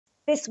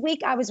this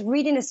week I was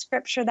reading a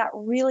scripture that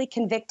really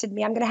convicted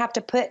me. I'm going to have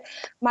to put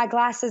my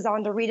glasses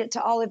on to read it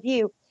to all of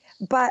you.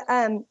 But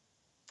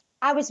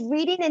I was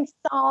reading in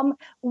Psalm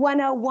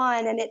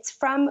 101, and it's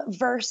from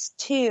verse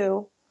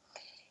 2.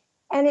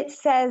 And it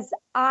says,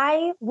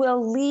 I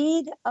will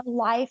lead a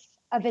life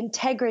of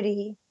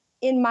integrity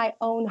in my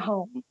own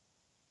home.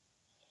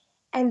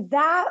 And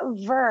that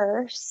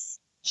verse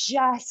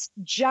just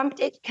jumped,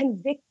 it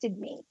convicted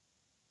me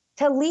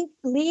to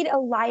lead a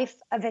life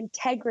of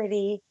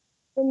integrity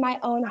in my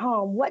own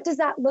home. What does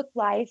that look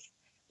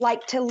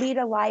like to lead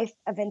a life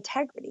of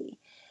integrity?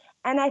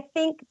 And I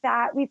think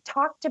that we've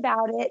talked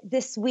about it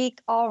this week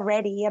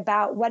already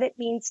about what it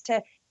means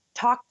to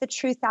talk the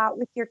truth out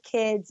with your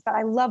kids. But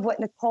I love what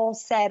Nicole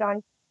said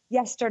on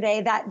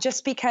yesterday, that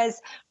just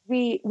because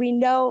we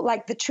know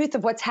like the truth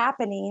of what's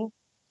happening,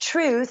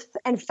 truth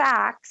and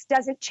facts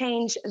doesn't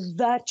change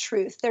the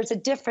truth. There's a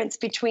difference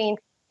between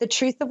the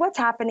truth of what's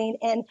happening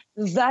and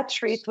the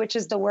truth, which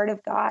is the word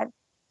of God.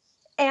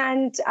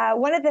 And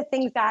one of the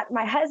things that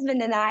my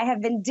husband and I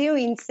have been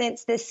doing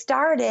since this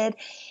started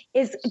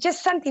is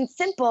just something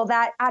simple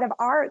that out of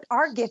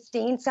our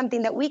gifting,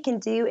 something that we can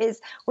do is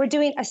we're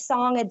doing a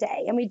song a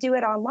day, and we do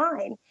it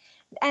online.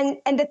 And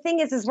the thing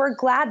is we're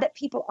glad that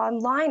people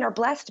online are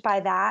blessed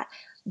by that,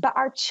 but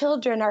our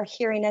children are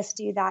hearing us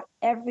do that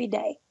every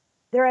day.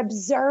 They're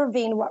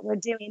observing what we're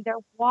doing. They're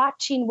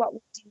watching what we're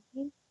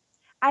doing.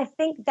 I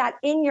think that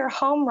in your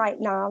home right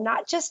now,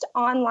 not just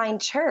online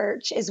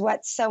church is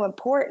what's so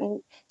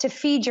important to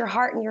feed your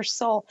heart and your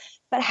soul,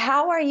 but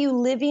how are you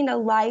living a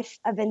life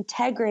of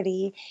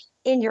integrity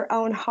in your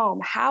own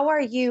home? How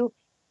are you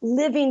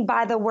living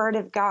by the word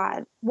of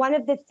God? One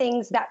of the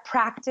things that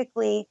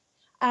practically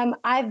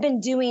I've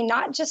been doing,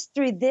 not just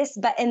through this,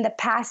 but in the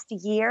past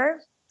year,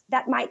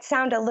 that might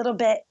sound a little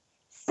bit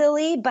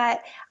silly,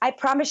 but I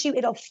promise you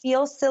it'll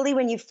feel silly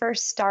when you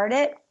first start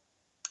it.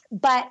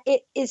 But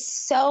it is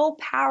so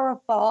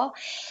powerful.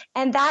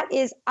 And that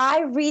is,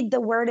 I read the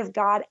word of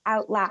God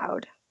out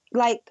loud,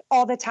 like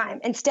all the time.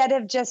 Instead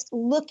of just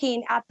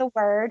looking at the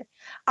word,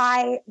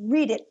 I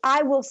read it.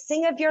 I will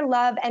sing of your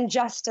love and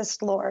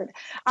justice, Lord.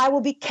 I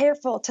will be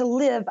careful to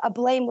live a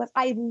blameless.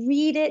 I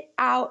read it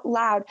out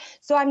loud.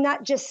 So I'm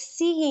not just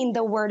seeing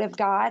the word of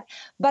God,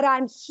 but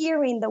I'm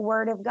hearing the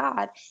word of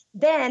God.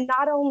 Then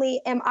not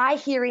only am I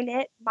hearing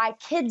it, my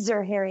kids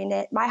are hearing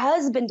it. My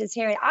husband is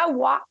hearing it. I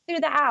walk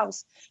through the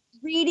house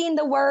reading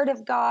the word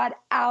of God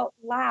out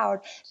loud.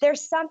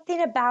 There's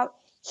something about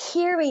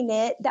hearing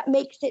it that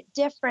makes it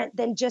different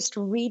than just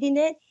reading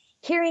it.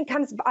 Hearing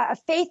comes by,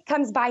 faith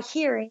comes by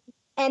hearing,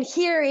 and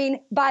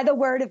hearing by the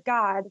word of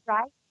God,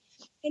 right?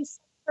 And so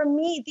for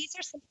me, these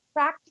are some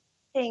practical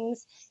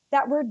things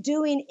that we're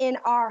doing in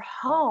our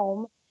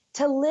home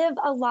to live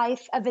a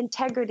life of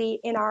integrity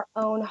in our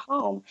own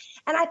home.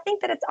 And I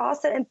think that it's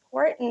also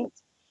important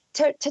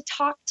to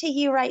talk to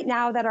you right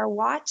now that are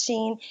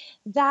watching,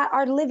 that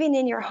are living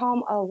in your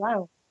home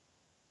alone.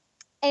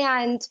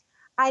 And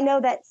I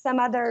know that some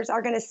others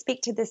are going to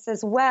speak to this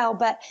as well,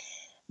 but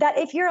that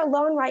if you're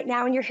alone right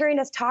now and you're hearing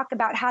us talk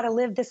about how to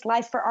live this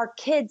life for our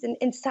kids, and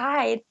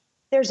inside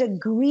there's a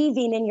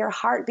grieving in your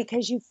heart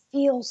because you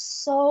feel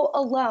so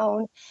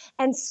alone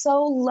and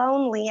so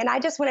lonely. And I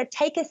just want to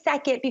take a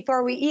second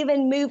before we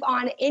even move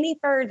on any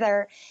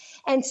further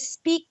and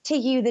speak to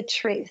you the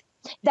truth,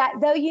 that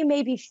though you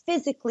may be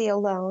physically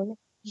alone,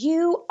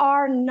 you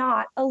are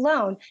not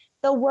alone.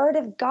 The word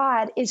of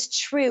God is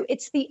true.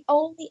 It's the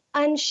only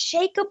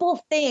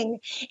unshakable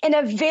thing in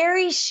a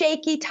very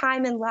shaky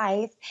time in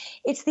life.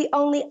 It's the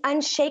only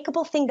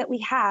unshakable thing that we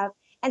have.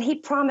 And he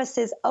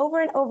promises over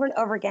and over and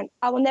over again,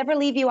 I will never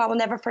leave you. I will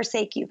never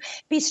forsake you.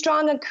 Be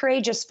strong and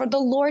courageous, for the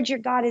Lord your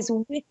God is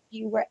with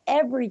you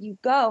wherever you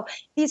go.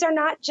 These are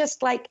not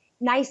just like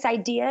nice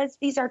ideas.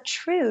 These are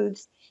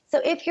truths. So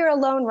if you're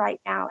alone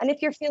right now, and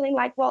if you're feeling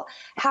like, well,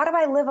 how do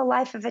I live a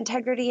life of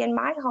integrity in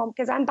my home?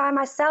 Because I'm by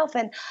myself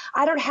and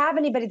I don't have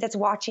anybody that's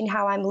watching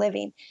how I'm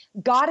living.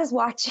 God is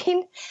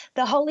watching.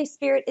 The Holy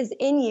Spirit is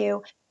in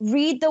you.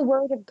 Read the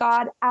word of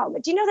God out.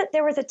 Do you know that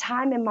there was a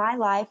time in my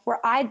life where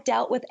I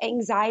dealt with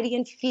anxiety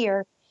and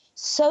fear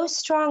so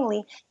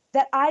strongly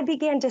that I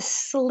began to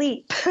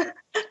sleep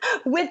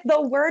with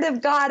the word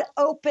of God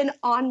open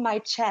on my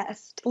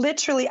chest.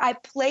 Literally, I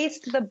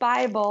placed the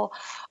Bible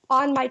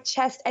on my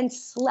chest and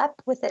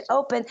slept with it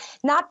open,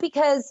 not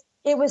because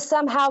it was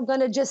somehow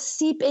going to just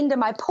seep into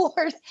my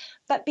pores,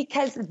 but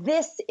because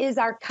this is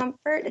our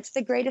comfort. It's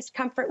the greatest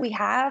comfort we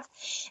have.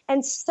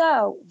 And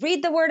so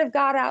read the word of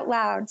God out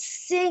loud.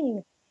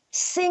 Sing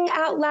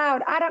out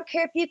loud. I don't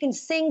care if you can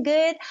sing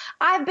good.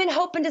 I've been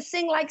hoping to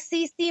sing like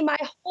CeCe my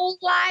whole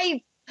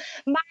life.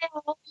 My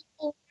whole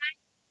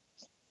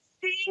life.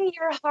 Sing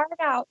your heart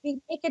out.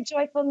 Make a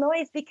joyful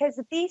noise, because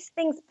these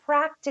things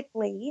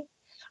practically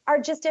are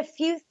just a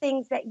few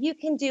things that you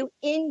can do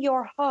in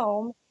your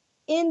home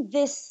in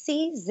this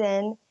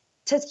season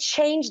to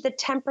change the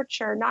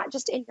temperature, not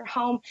just in your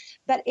home,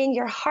 but in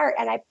your heart.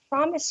 And I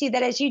promise you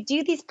that as you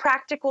do these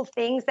practical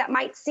things that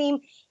might seem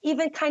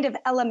even kind of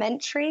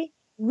elementary,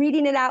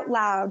 reading it out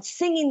loud,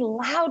 singing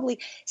loudly,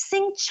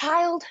 sing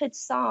childhood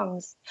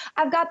songs.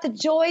 I've got the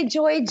joy,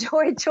 joy,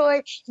 joy,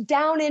 joy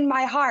down in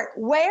my heart.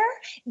 Where?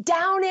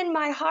 Down in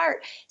my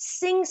heart.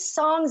 Sing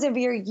songs of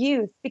your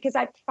youth, because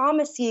I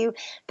promise you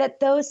that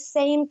those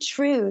same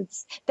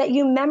truths that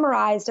you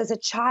memorized as a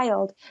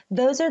child,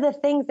 those are the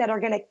things that are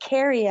going to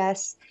carry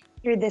us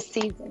through this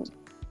season.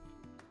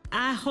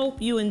 I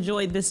hope you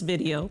enjoyed this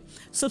video.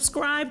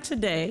 Subscribe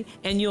today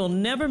and you'll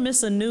never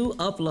miss a new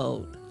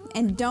upload.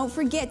 And don't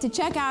forget to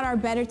check out our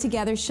Better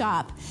Together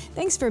shop.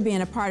 Thanks for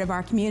being a part of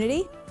our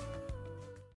community.